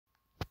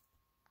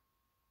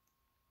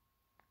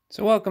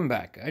So welcome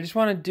back. I just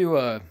want to do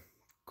a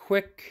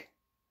quick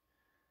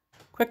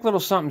little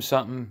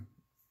something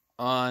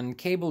on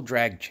cable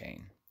drag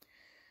chain.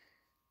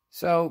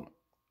 So,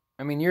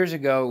 I mean, years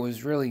ago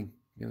it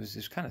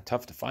was kind of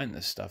tough to find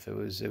this stuff. It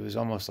was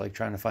almost like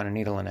trying to find a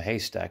needle in a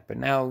haystack. But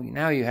now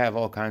you have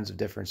all kinds of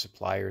different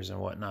suppliers and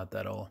whatnot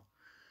that'll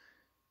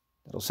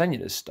send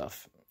you this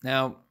stuff.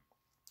 Now,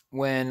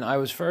 when I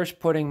was first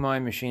putting my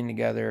machine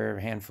together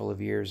a handful of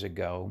years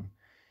ago,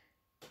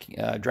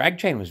 drag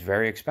chain was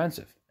very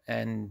expensive.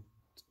 And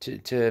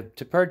to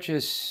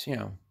purchase,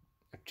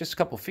 just a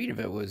couple feet of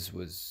it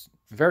was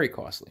very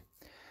costly.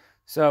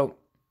 So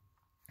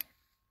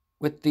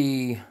with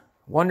the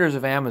wonders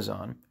of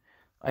Amazon,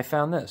 I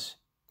found this.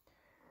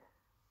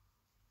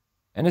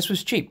 And this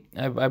was cheap.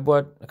 I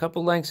bought a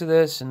couple lengths of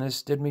this, and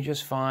this did me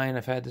just fine.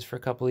 I've had this for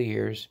a couple of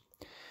years.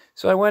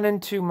 So I went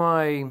into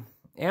my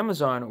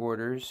Amazon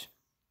orders.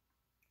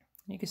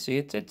 You can see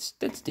it's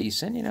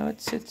decent.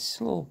 It's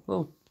a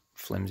little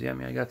flimsy. I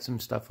mean, I got some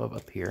stuff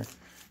up here.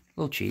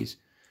 Little cheese,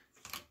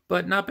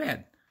 but not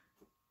bad.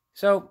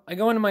 So I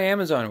go into my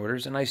Amazon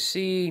orders and I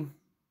see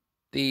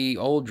the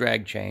old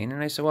drag chain,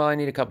 and I said, well, I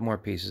need a couple more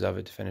pieces of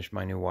it to finish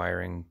my new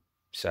wiring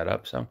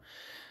setup. So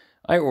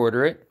I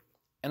order it,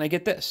 and I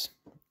get this.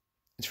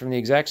 It's from the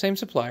exact same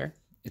supplier.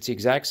 It's the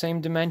exact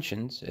same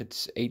dimensions.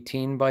 It's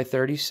 18 by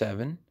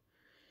 37,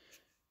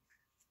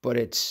 but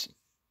it's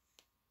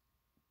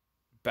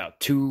about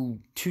two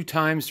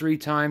times, 3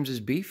 times as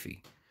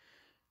beefy.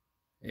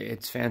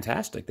 It's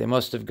fantastic. They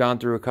must have gone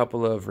through a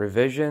couple of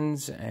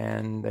revisions,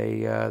 and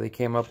they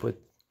came up with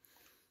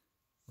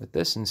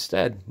this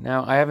instead.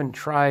 Now, I haven't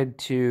tried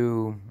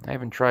to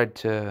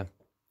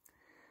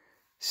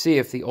see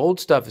if the old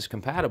stuff is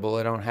compatible.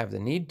 I don't have the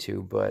need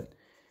to, but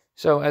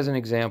so as an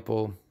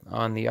example,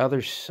 on the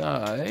other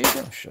side,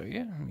 I'll show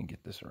you. Let me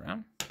get this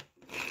around.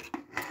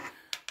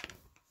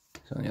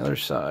 So on the other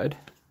side,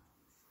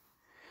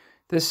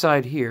 this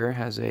side here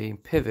has a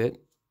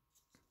pivot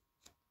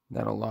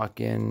that'll lock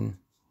in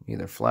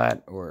either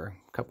flat or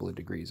a couple of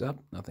degrees up,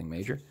 nothing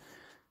major.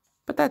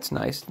 But that's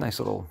nice, nice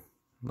little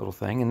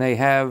thing. And they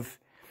have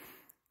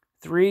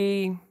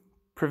 3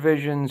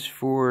 provisions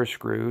for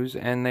screws,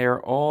 and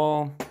they're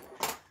all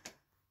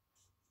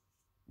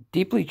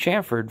deeply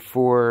chamfered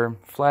for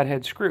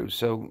flathead screws.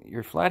 So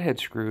your flathead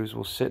screws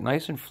will sit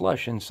nice and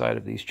flush inside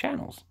of these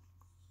channels.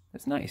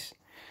 That's nice.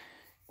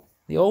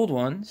 The old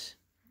ones,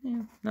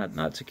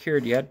 not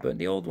secured yet, but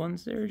the old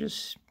ones, they're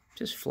just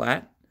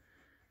flat.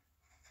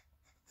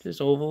 Just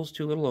ovals,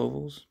 2 little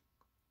ovals,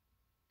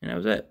 and that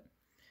was it.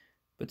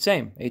 But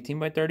same, 18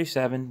 by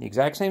 37, the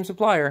exact same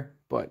supplier,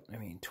 but I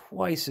mean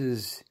twice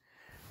as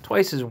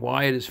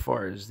wide as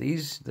far as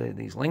these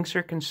links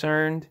are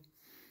concerned.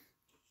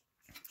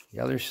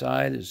 The other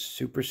side is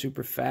super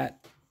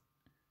fat,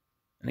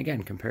 and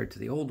again, compared to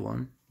the old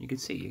one, you can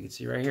see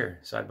right here,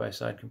 side by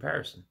side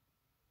comparison.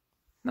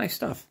 Nice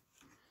stuff.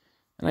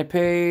 And I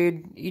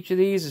paid, each of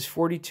these is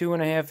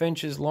 42.5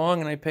 inches long,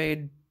 and I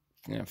paid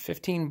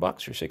 $15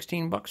 or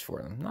 $16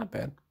 for them. Not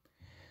bad.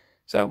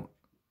 So,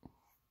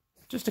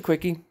 just a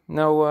quickie.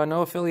 No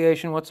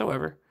affiliation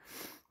whatsoever.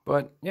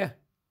 But yeah,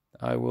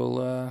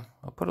 I'll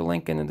put a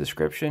link in the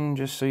description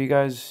just so you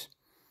guys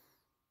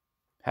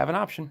have an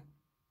option.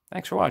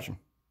 Thanks for watching.